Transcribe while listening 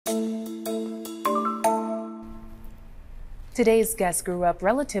Today's guest grew up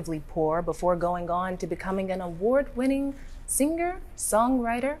relatively poor before going on to becoming an award-winning singer,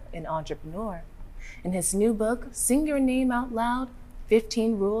 songwriter, and entrepreneur. In his new book, Sing Your Name Out Loud,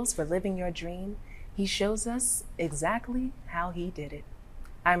 15 Rules for Living Your Dream, he shows us exactly how he did it.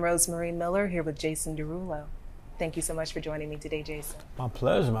 I'm Rosemary Miller here with Jason Derulo. Thank you so much for joining me today, Jason. My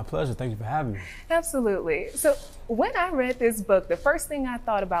pleasure, my pleasure. Thank you for having me. Absolutely. So when I read this book, the first thing I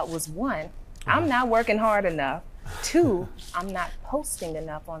thought about was one, I'm not working hard enough. Two, I'm not posting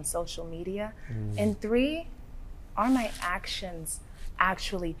enough on social media. And three, are my actions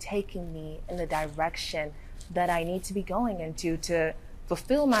actually taking me in the direction that I need to be going into to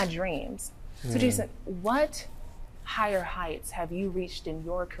fulfill my dreams? So Jason, what higher heights have you reached in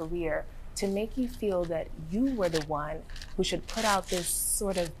your career to make you feel that you were the one who should put out this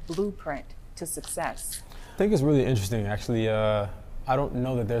sort of blueprint to success? I think it's really interesting, actually. I don't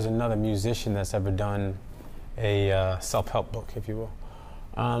know that there's another musician that's ever done a self-help book, if you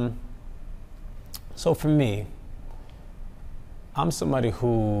will. So for me, I'm somebody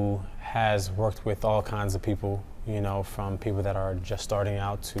who has worked with all kinds of people, you know, from people that are just starting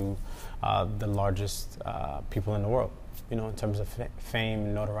out to the largest people in the world, you know, in terms of fame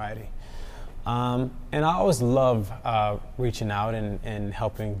and notoriety. And I always love reaching out and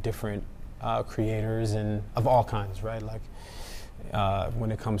helping different creators and of all kinds, right? Like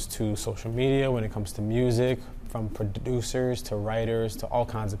when it comes to social media, when it comes to music, from producers to writers to all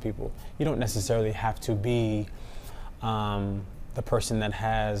kinds of people. You don't necessarily have to be the person that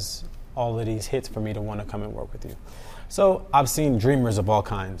has all of these hits for me to want to come and work with you. So I've seen dreamers of all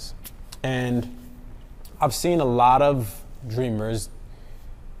kinds. And I've seen a lot of dreamers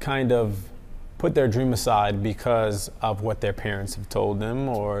kind of put their dream aside because of what their parents have told them,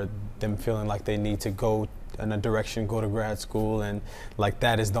 or them feeling like they need to go in a direction, go to grad school, and like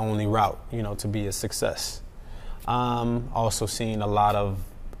that is the only route, you know, to be a success. Also seen a lot of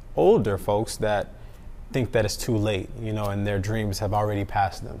older folks that think that it's too late, you know, and their dreams have already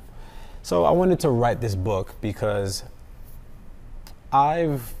passed them. So I wanted to write this book because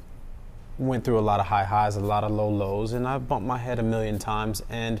I've went through a lot of high highs, a lot of low lows, and I've bumped my head a million times,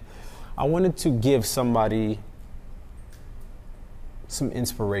 and I wanted to give somebody some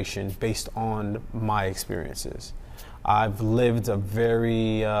inspiration based on my experiences. I've lived a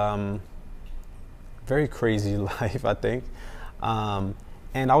very crazy life, I think. And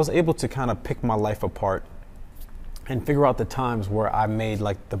I was able to kind of pick my life apart and figure out the times where I made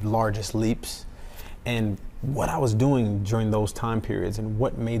like the largest leaps and what I was doing during those time periods and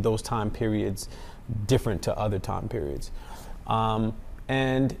what made those time periods different to other time periods.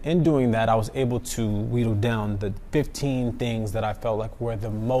 And in doing that, I was able to whittle down the 15 things that I felt like were the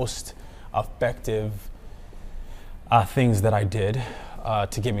most effective things that I did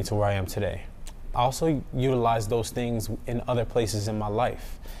to get me to where I am today. I also utilized those things in other places in my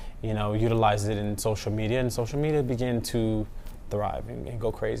life. You know, utilized it in social media, and social media began to thrive and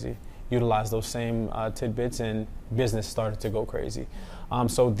go crazy. Utilized those same tidbits, and business started to go crazy.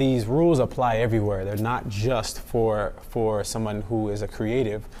 So these rules apply everywhere. They're not just for someone who is a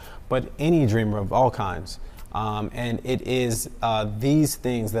creative, but any dreamer of all kinds. And it is these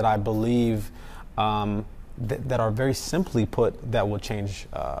things that I believe that are very simply put that will change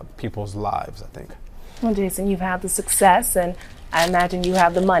people's lives, I think. Well, Jason, you've had the success, and I imagine you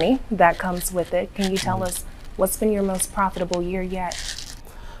have the money that comes with it. Can you tell us what's been your most profitable year yet?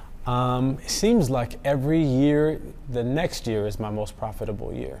 It seems like every year, the next year is my most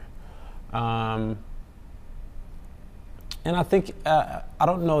profitable year. And I think, I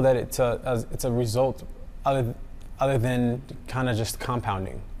don't know that it's a result other than kind of just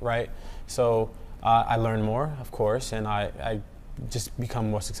compounding, right? So I learn more, of course, and I just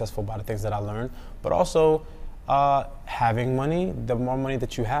become more successful by the things that I learn, but also having money. The more money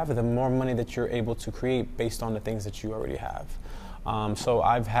that you have, the more money that you're able to create based on the things that you already have. So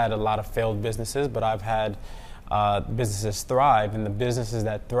I've had a lot of failed businesses, but I've had businesses thrive, and the businesses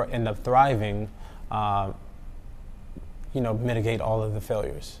that end up thriving, mitigate all of the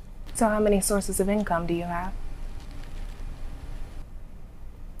failures. So how many sources of income do you have?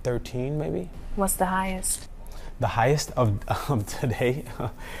 13, maybe. What's the highest? The highest of today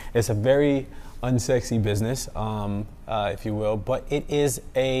is a very unsexy business, if you will, but it is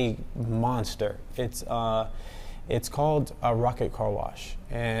a monster. It's called a Rocket Car Wash,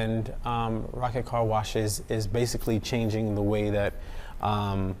 and Rocket Car Wash is basically changing the way that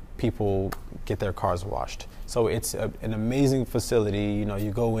people get their cars washed. So it's an amazing facility. You know,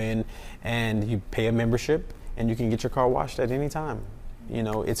 you go in and you pay a membership, and you can get your car washed at any time. You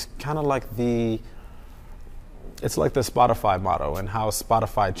know, it's kind of like it's like the Spotify motto and how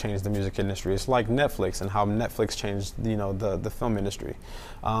Spotify changed the music industry. It's like Netflix and how Netflix changed, the film industry.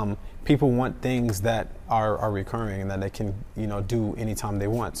 People want things that are recurring and that they can, do anytime they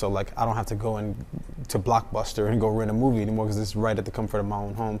want. So like, I don't have to go to Blockbuster and go rent a movie anymore because it's right at the comfort of my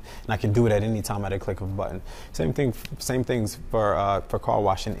own home, and I can do it at any time at a click of a button. Same things for car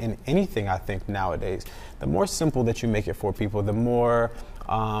washing and anything. I think nowadays, the more simple that you make it for people, the more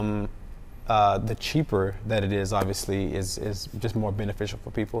the cheaper that it is, obviously, is just more beneficial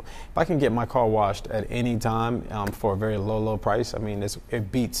for people. If I can get my car washed at any time for a very low price, I mean,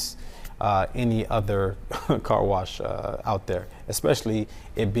 it beats any other car wash out there, especially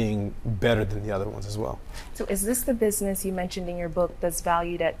it being better than the other ones as well. So is this the business you mentioned in your book that's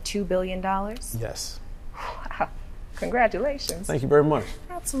valued at $2 billion? Yes. Wow. Congratulations. Thank you very much.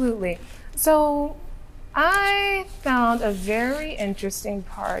 Absolutely. So I found a very interesting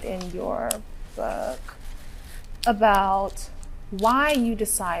part in your book about why you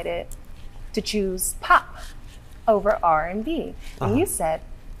decided to choose pop over R&B. And you said,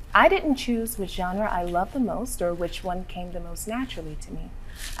 I didn't choose which genre I love the most or which one came the most naturally to me.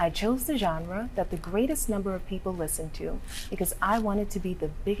 I chose the genre that the greatest number of people listen to because I wanted to be the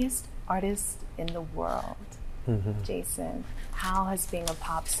biggest artist in the world. Jason, how has being a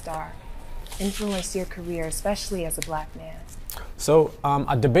pop star influenced your career, especially as a Black man? So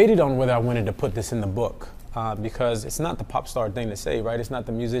I debated on whether I wanted to put this in the book because it's not the pop star thing to say, right? It's not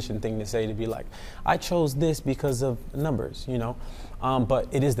the musician thing to say, to be like, I chose this because of numbers, but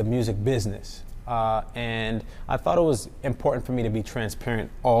it is the music business. And I thought it was important for me to be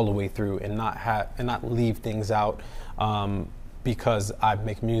transparent all the way through and not leave things out because I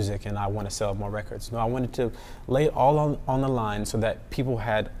make music and I want to sell more records. No, I wanted to lay it all on the line so that people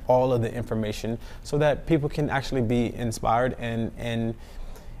had all of the information, so that people can actually be inspired and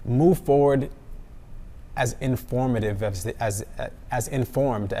move forward as informative as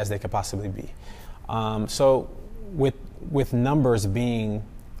informed as they could possibly be. So with numbers being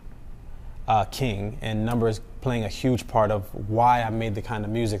king and numbers playing a huge part of why I made the kind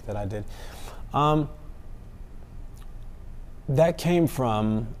of music that I did. That came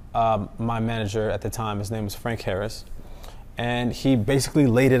from my manager at the time. His name was Frank Harris, and he basically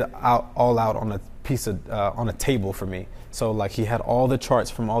laid it all out on a piece of on a table for me. So like, he had all the charts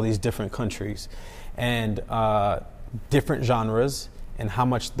from all these different countries and different genres and how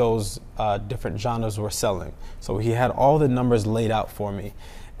much those different genres were selling. So he had all the numbers laid out for me.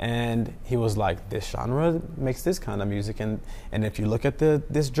 And he was like, this genre makes this kind of music, and if you look at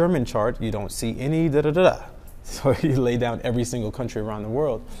this German chart, you don't see any da-da-da-da. So he laid down every single country around the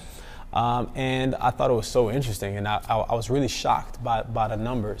world. And I thought it was so interesting, and I was really shocked by the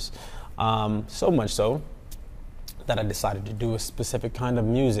numbers. So much so that I decided to do a specific kind of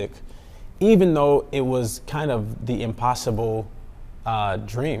music, even though it was kind of the impossible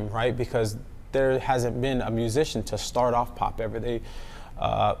dream, right? Because there hasn't been a musician to start off pop ever.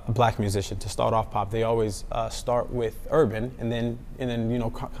 A Black musician to start off pop. They always start with urban and then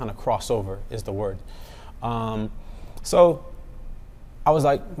kind of crossover is the word. So I was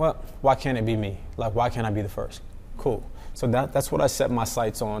like, well, why can't it be me? Like, why can't I be the first? Cool. So that's what I set my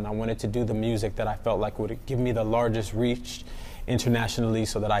sights on. I wanted to do the music that I felt like would give me the largest reach internationally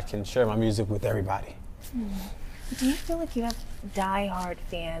so that I can share my music with everybody. Do you feel like you have diehard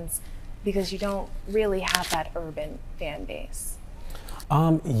fans because you don't really have that urban fan base?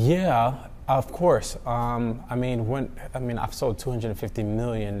 Yeah, of course. I've sold 250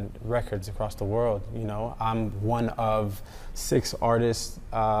 million records across the world. I'm one of 6 artists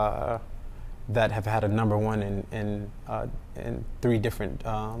that have had a number one in 3 different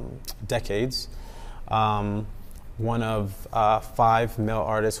decades. One of 5 male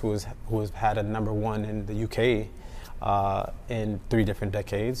artists who has had a number one in the UK in 3 different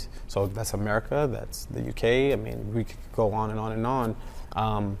decades. So that's America, that's the UK. I mean, we could go on and on and on.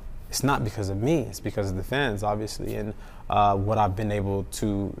 It's not because of me, it's because of the fans, obviously, and what I've been able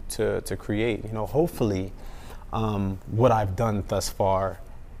to create. Hopefully what I've done thus far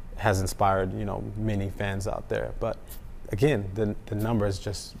has inspired, many fans out there. But again, the numbers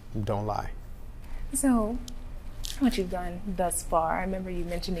just don't lie. So what you've done thus far, I remember you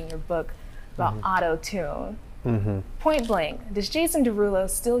mentioned in your book about auto-tune. Point blank, does Jason Derulo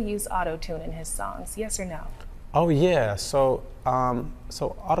still use auto-tune in his songs, yes or no? Oh yeah, so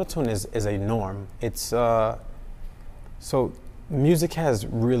auto-tune is a norm. It's so music has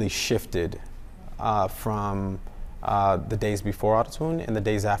really shifted from the days before auto-tune and the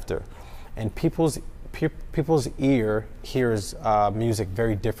days after, and people's ear hears music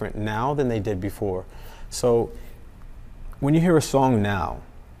very different now than they did before. So when you hear a song now,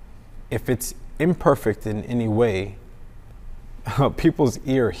 if imperfect in any way, people's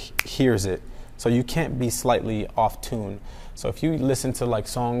ear hears it. So you can't be slightly off tune. So if you listen to like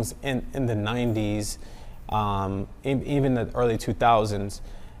songs in the 90s, even the early 2000s,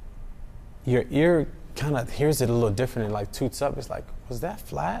 your ear kind of hears it a little different and like toots up. It's like, was that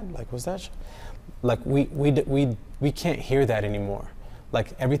flat? Like, was that? Like we can't hear that anymore.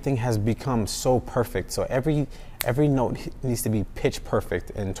 Like everything has become so perfect. So every note needs to be pitch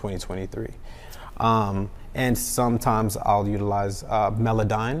perfect in 2023. And sometimes I'll utilize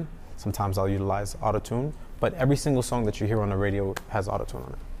Melodyne. Sometimes I'll utilize autotune. But every single song that you hear on the radio has autotune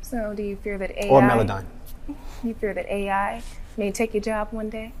on it. So do you fear that AI... Or Melodyne. You fear that AI may take your job one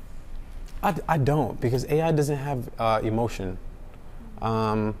day? I don't, because AI doesn't have emotion.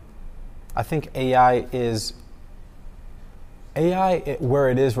 I think AI, where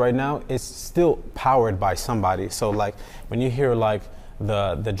it is right now, it's still powered by somebody. So like when you hear like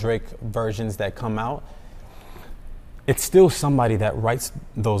the Drake versions that come out, it's still somebody that writes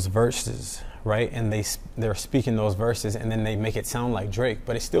those verses, right? And they're speaking those verses and then they make it sound like Drake,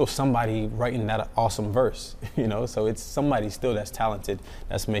 but it's still somebody writing that awesome verse, you know? So it's somebody still that's talented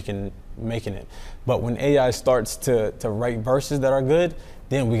that's making it. But when AI starts to write verses that are good,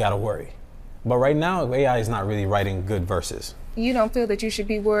 then we gotta worry. But right now, AI is not really writing good verses. You don't feel that you should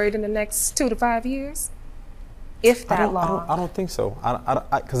be worried in the next 2 to 5 years? If that long? I don't think so.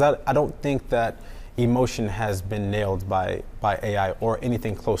 Because I don't think that emotion has been nailed by AI or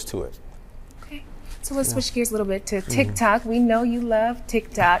anything close to it. Okay, so let's switch gears a little bit to TikTok. We know you love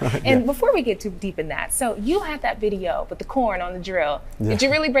TikTok. And before we get too deep in that, so you had that video with the corn on the drill. Yeah. Did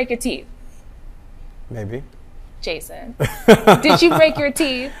you really break your teeth? Maybe. Jason, did you break your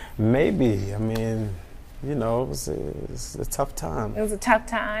teeth? Maybe. I mean, you know, it was a tough time. It was a tough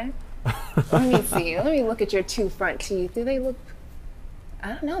time? Let me see. Let me look at your 2 front teeth. Do they look... I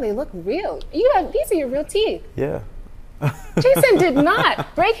don't know, they look real. These are your real teeth. Yeah. Jason did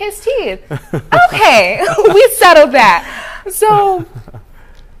not break his teeth. Okay, we settled that. So,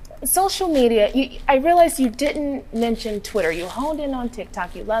 social media, I realized you didn't mention Twitter. You honed in on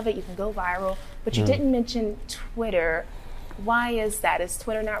TikTok, you love it, you can go viral, but you didn't mention Twitter. Why is that? Is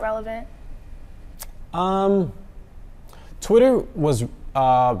Twitter not relevant? Twitter was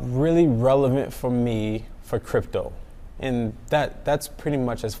really relevant for me for crypto. And that's pretty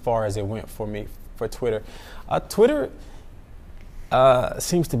much as far as it went for me for Twitter. Twitter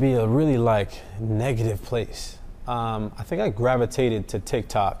seems to be a really like negative place. I think I gravitated to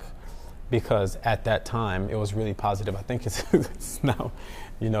TikTok because at that time it was really positive. I think it's now,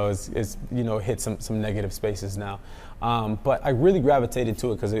 you know, it's you know, hit some negative spaces now. But I really gravitated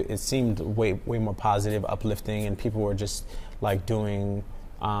to it because it seemed way more positive, uplifting, and people were just like doing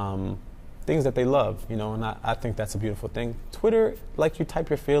things that they love, you know, and I think that's a beautiful thing. Twitter, like you type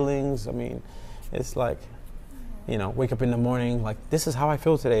your feelings. I mean, it's like, you know, wake up in the morning, like, this is how I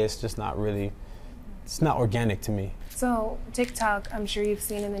feel today. It's just not really, it's not organic to me. So TikTok, I'm sure you've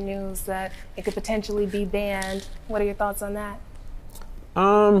seen in the news that it could potentially be banned. What are your thoughts on that?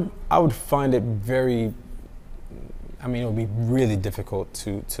 I would find it very, I mean, it would be really difficult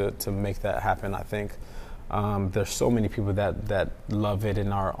to make that happen, I think. There's so many people that love it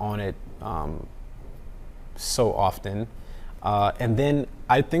and are on it so often. And then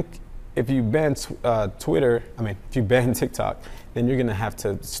I think if you ban Twitter, if you ban TikTok, then you're gonna have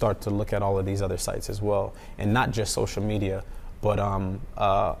to start to look at all of these other sites as well. And not just social media, but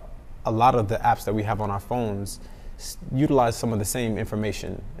a lot of the apps that we have on our phones utilize some of the same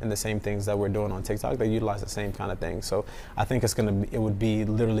information and the same things that we're doing on TikTok. They utilize the same kind of thing. So I think it would be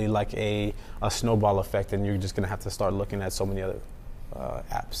literally like a snowball effect, and you're just gonna have to start looking at so many other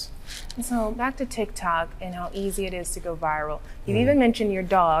apps. So back to TikTok and how easy it is to go viral. You've even mentioned your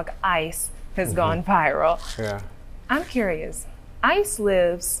dog, Ice, has gone viral. Yeah. I'm curious. Ice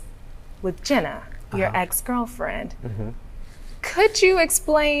lives with Jenna, your ex-girlfriend. Could you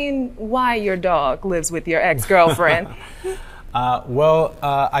explain why your dog lives with your ex-girlfriend? Well,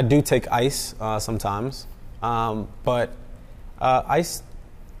 I do take Ice sometimes, but Ice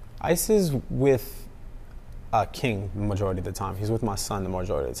is with King the majority of the time. He's with my son the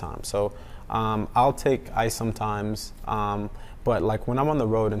majority of the time. So I'll take Ice sometimes, but like when I'm on the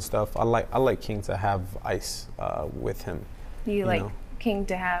road and stuff, I like King to have Ice with him. Do you like King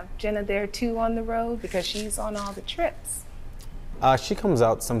to have Jenna there too on the road because she's on all the trips? She comes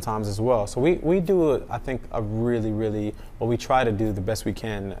out sometimes as well. So we do, I think, we try to do the best we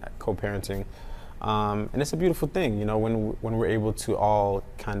can at co-parenting. And it's a beautiful thing, you know, when we're able to all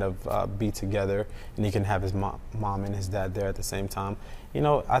kind of be together, and he can have his mom and his dad there at the same time. You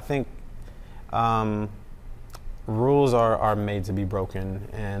know, I think rules are made to be broken,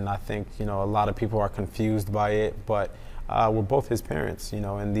 and I think, you know, a lot of people are confused by it, but we're both his parents, you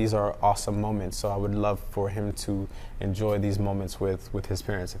know, and these are awesome moments. So I would love for him to enjoy these moments with his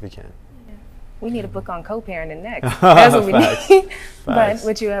parents if he can. Yeah. We need a book on co-parenting next. That's what we need. But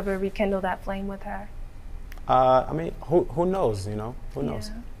would you ever rekindle that flame with her? I mean, who knows, you know? Who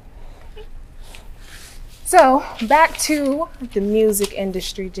knows? So back to the music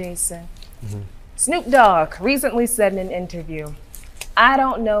industry, Jason. Mm-hmm. Snoop Dogg recently said in an interview, "I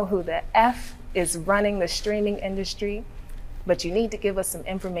don't know who the F is running the streaming industry, but you need to give us some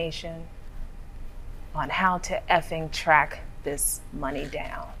information on how to effing track this money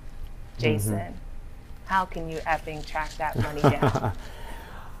down." Jason, how can you effing track that money down?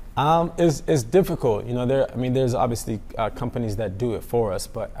 It's difficult, you know. There's obviously companies that do it for us,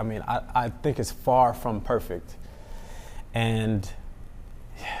 but I mean, I think it's far from perfect, and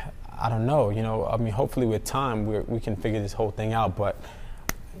I don't know, you know. I mean, hopefully with time we can figure this whole thing out, but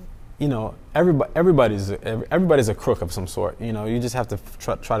you know, everybody's a crook of some sort. You know, you just have to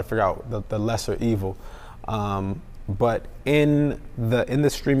try to figure out the lesser evil. But in the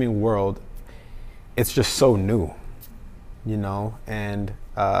streaming world, it's just so new, you know, and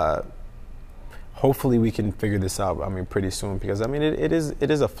hopefully we can figure this out. I mean, pretty soon, because I mean it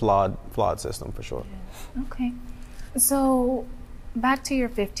is a flawed system for sure. Okay, so back to your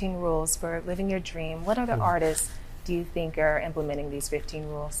 15 rules for living your dream. What other artists do you think are implementing these 15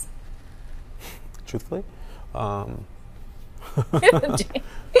 rules? Truthfully, I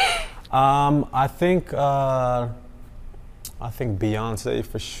think Beyonce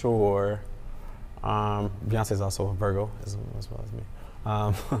for sure. Beyonce is also a Virgo as well as me.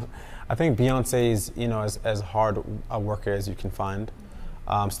 I think Beyonce's, you know, as hard a worker as you can find,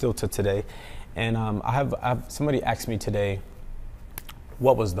 still to today. And I have somebody asked me today,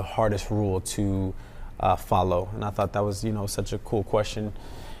 what was the hardest rule to follow? And I thought that was, you know, such a cool question.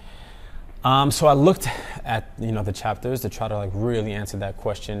 So I looked at, you know, the chapters to try to like really answer that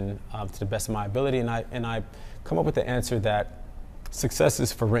question to the best of my ability, and I come up with the answer that success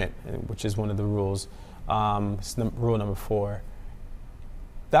is for rent, which is one of the rules. Rule number 4.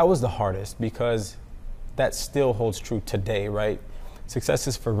 That was the hardest because that still holds true today, right? Success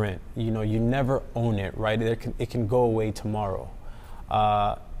is for rent. You know, you never own it, right? It can go away tomorrow.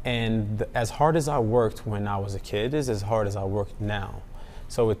 And as hard as I worked when I was a kid is as hard as I work now.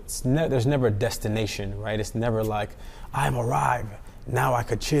 So there's never a destination, right? It's never like, I've arrived, now I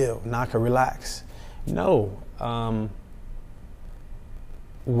could chill, now I could relax. No.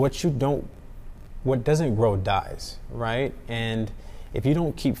 What doesn't grow dies, right? And if you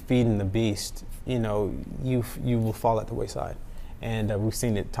don't keep feeding the beast, you know, you will fall at the wayside. And we've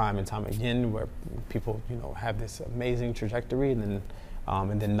seen it time and time again where people, you know, have this amazing trajectory and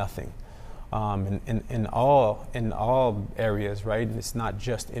then nothing. In all areas, right? And it's not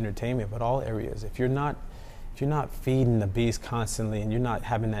just entertainment, but all areas. If you're not feeding the beast constantly, and you're not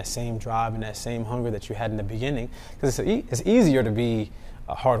having that same drive and that same hunger that you had in the beginning, because it's easier to be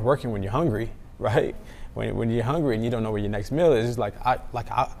hardworking when you're hungry, right? When you're hungry and you don't know where your next meal is, it's like I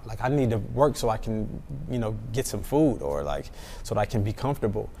need to work so I can, you know, get some food, or like so that I can be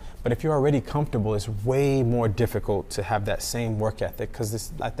comfortable. But if you're already comfortable, it's way more difficult to have that same work ethic,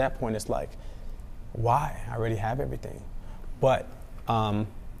 because at that point it's like, why? I already have everything. But as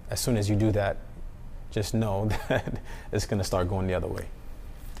soon as you do that, just know that it's going to start going the other way.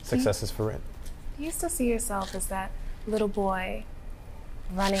 Success is for rent. Do you still see yourself as that little boy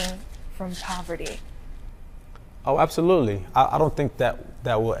running from poverty? Oh, absolutely. I don't think that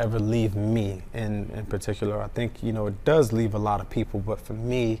will ever leave me in particular. I think, you know, it does leave a lot of people, but for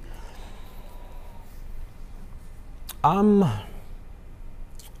me, I'm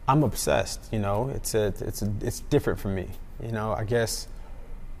obsessed. You know, it's different for me. You know, I guess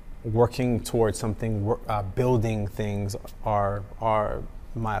working towards something, building things are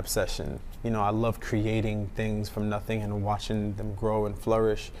my obsession. You know, I love creating things from nothing and watching them grow and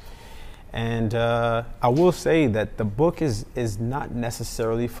flourish. And I will say that the book is not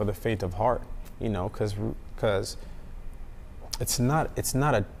necessarily for the faint of heart, you know, because it's not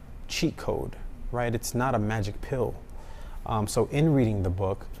a cheat code, right? It's not a magic pill. So in reading the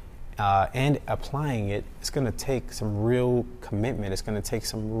book and applying it, it's going to take some real commitment. It's going to take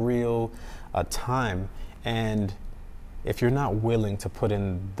some real time. And if you're not willing to put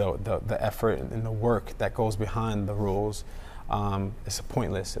in the effort and the work that goes behind the rules, it's a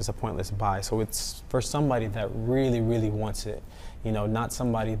pointless buy. So it's for somebody that really, really wants it, you know, not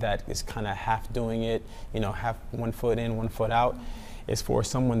somebody that is kind of half doing it, you know, half one foot in, one foot out. It's for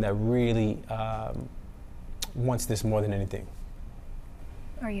someone that really wants this more than anything.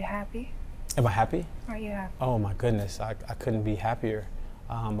 Are you happy? Am I happy? Are you happy? Oh my goodness, I couldn't be happier.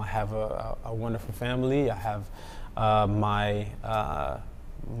 I have a wonderful family. I have my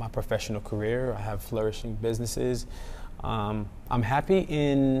professional career. I have flourishing businesses. I'm happy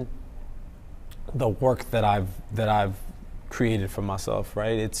in the work that I've created for myself.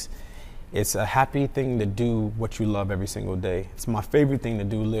 Right? It's a happy thing to do what you love every single day. It's my favorite thing to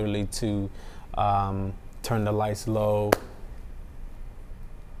do, literally, to turn the lights low,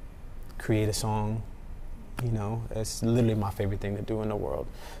 create a song. You know, it's literally my favorite thing to do in the world.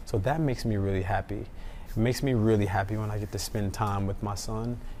 So that makes me really happy. It makes me really happy when I get to spend time with my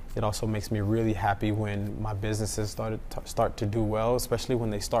son. It also makes me really happy when my businesses start to do well, especially when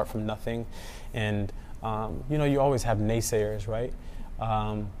they start from nothing. And you know, you always have naysayers, right?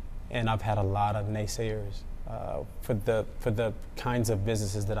 And I've had a lot of naysayers for the kinds of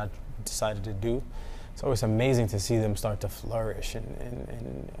businesses that I decided to do. So it's amazing to see them start to flourish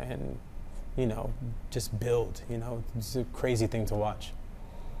and you know, just build. You know, it's a crazy thing to watch.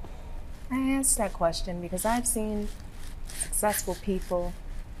 I asked that question because I've seen successful people,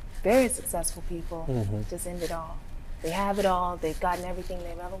 very successful people, just end it all. They have it all, they've gotten everything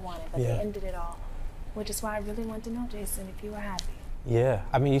they've ever wanted, but they ended it all. Which is why I really want to know, Jason, if you were happy. Yeah,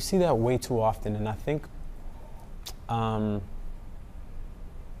 I mean, you see that way too often, and I think that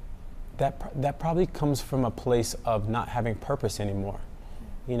probably comes from a place of not having purpose anymore.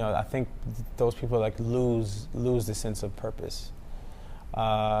 You know, I think those people like lose the sense of purpose.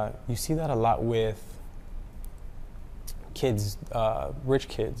 You see that a lot with kids, rich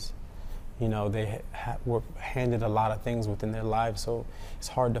kids. You know, they were handed a lot of things within their lives, so it's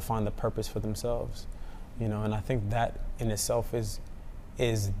hard to find the purpose for themselves. You know, and I think that in itself is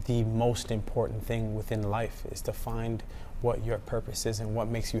the most important thing within life, is to find what your purpose is and what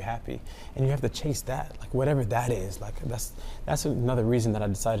makes you happy. And you have to chase that, like whatever that is. Like that's another reason that I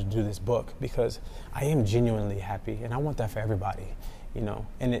decided to do this book, because I am genuinely happy and I want that for everybody, you know.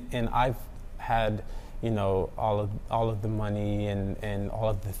 And I've had, you know, all of the money and all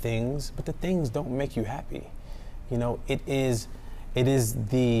of the things, but the things don't make you happy. You know, it is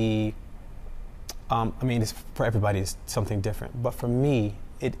the I mean, it's, for everybody it's something different, but for me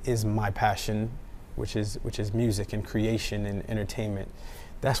it is my passion, which is music and creation and entertainment.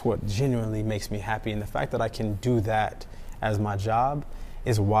 That's what genuinely makes me happy, and the fact that I can do that as my job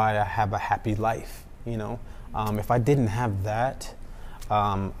is why I have a happy life. You know, if I didn't have that,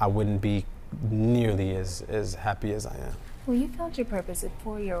 I wouldn't be nearly as happy as I am. Well, you found your purpose at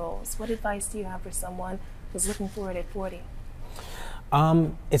 4-year-olds. What advice do you have for someone who's looking for it at 40?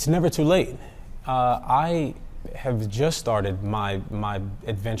 It's never too late. I have just started my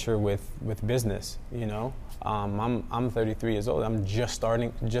adventure with business. You know, I'm 33 years old. I'm just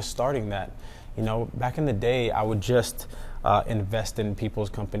starting that. You know, back in the day, I would just invest in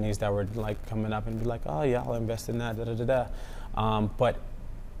people's companies that were like coming up and be like, oh yeah, I'll invest in that, da da da da. But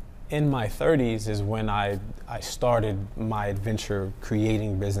in my 30s is when I started my adventure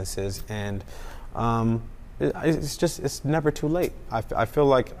creating businesses, and it's never too late. I feel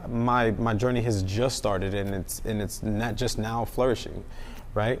like my journey has just started, and it's not just now flourishing,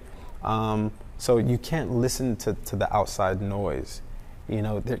 right? So you can't listen to the outside noise, you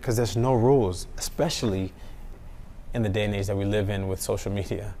know, because there's no rules, especially in the day and age that we live in with social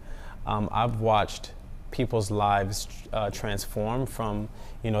media. I've watched people's lives transform from,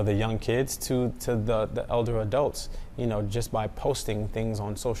 you know, the young kids to the elder adults, you know, just by posting things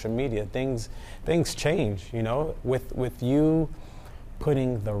on social media. Things change, you know, with you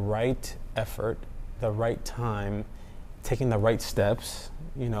putting the right effort, the right time, taking the right steps,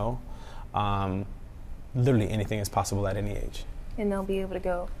 you know, literally anything is possible at any age. And they'll be able to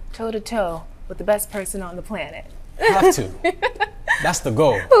go toe to toe with the best person on the planet. Have to. That's the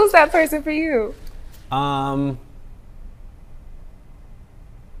goal. Who's that person for you? I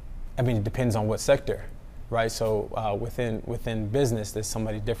mean, it depends on what sector, right? So within business, there's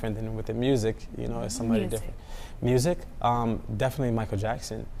somebody different than within music. You know, it's somebody different. Music, definitely Michael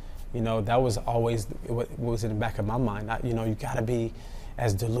Jackson. You know, that was always what was in the back of my mind. You know, you got to be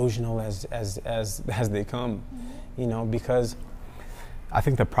as delusional as they come. You know, because I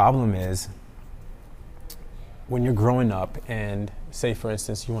think the problem is when you're growing up, and say, for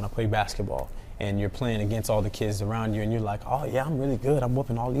instance, you want to play basketball, and you're playing against all the kids around you, and you're like, oh yeah, I'm really good. I'm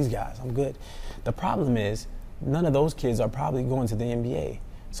whooping all these guys. I'm good. The problem is none of those kids are probably going to the NBA.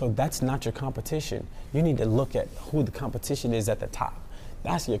 So that's not your competition. You need to look at who the competition is at the top.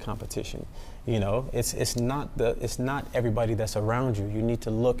 That's your competition. You know, it's not everybody that's around you. You need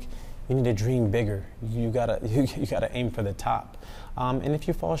to look. You need to dream bigger. You gotta aim for the top. And if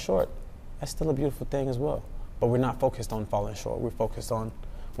you fall short, that's still a beautiful thing as well. But we're not focused on falling short. We're focused on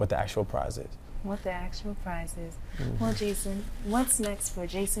what the actual prize is. What the actual prize is. Well, Jason, what's next for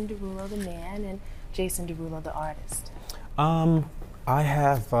Jason Derulo, the man, and Jason Derulo, the artist? I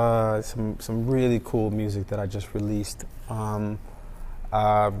have some really cool music that I just released.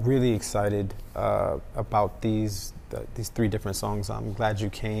 Really excited about these 3 different songs. I'm Glad You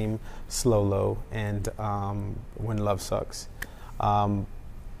Came, Slow Low, and When Love Sucks.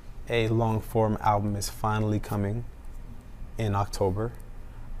 A long form album is finally coming in October,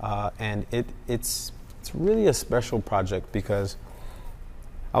 and it's really a special project because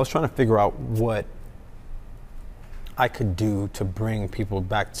I was trying to figure out what I could do to bring people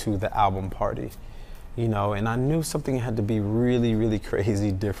back to the album party, you know, and I knew something had to be really, really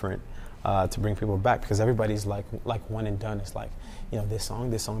crazy different to bring people back, because everybody's like one and done. It's like, you know, this song,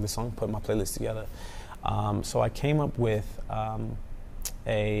 put my playlist together. So I came up with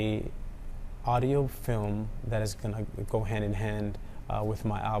a audio film that is gonna go hand in hand with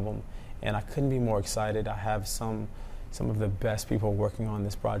my album, and I couldn't be more excited. I have some of the best people working on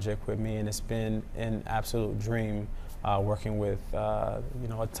this project with me, and it's been an absolute dream working with you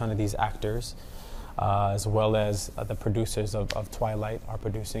know, a ton of these actors, as well as the producers of Twilight are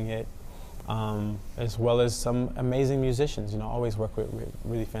producing it, as well as some amazing musicians. You know, I always work with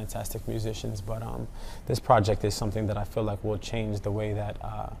really fantastic musicians, but this project is something that I feel like will change the way that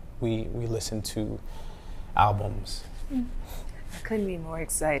we listen to albums. I couldn't be more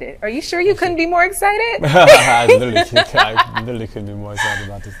excited. Are you sure you couldn't be more excited? I literally couldn't be more excited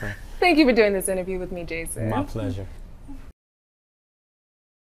about this thing. Thank you for doing this interview with me, Jason. My pleasure.